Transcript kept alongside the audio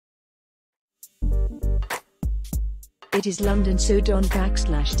It is London, so don't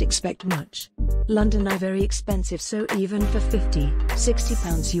expect much. London are very expensive, so even for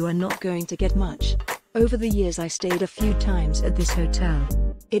 £50–60 you are not going to get much. Over the years I stayed a few times at this hotel.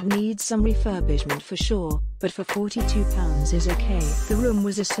 It needs some refurbishment for sure, but for £42 is okay. The room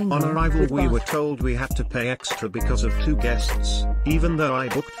was a single. On arrival we were bath. told we had to pay extra because of 2 guests. Even though I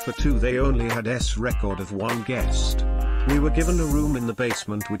booked for 2, they only had record of 1 guest. We were given a room in the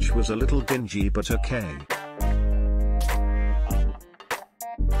basement which was a little dingy but okay.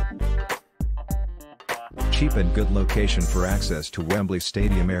 Cheap and good location for access to Wembley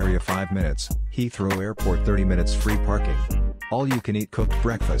Stadium area 5 minutes, Heathrow Airport 30 minutes free parking. All you can eat cooked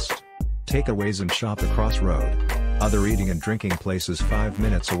breakfast. Takeaways and shop across road. Other eating and drinking places 5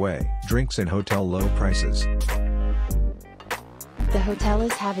 minutes away. Drinks and hotel low prices. The hotel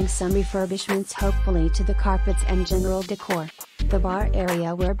is having some refurbishments, hopefully to the carpets and general decor. The bar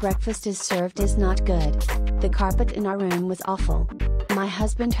area where breakfast is served is not good. The carpet in our room was awful. My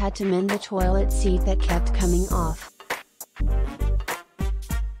husband had to mend the toilet seat that kept coming off.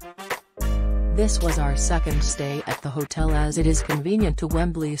 This was our second stay at the hotel, as it is convenient to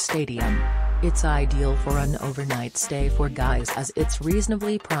Wembley Stadium. It's ideal for an overnight stay for guys as it's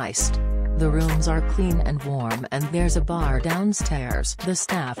reasonably priced. The rooms are clean and warm, and there's a bar downstairs. The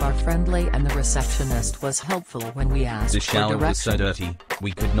staff are friendly and the receptionist was helpful when we asked for directions. The shower was so dirty,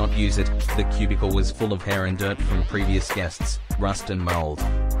 we could not use it. The cubicle was full of hair and dirt from previous guests, rust and mold.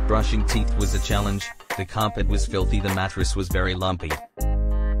 Brushing teeth was a challenge, the carpet was filthy, the mattress was very lumpy.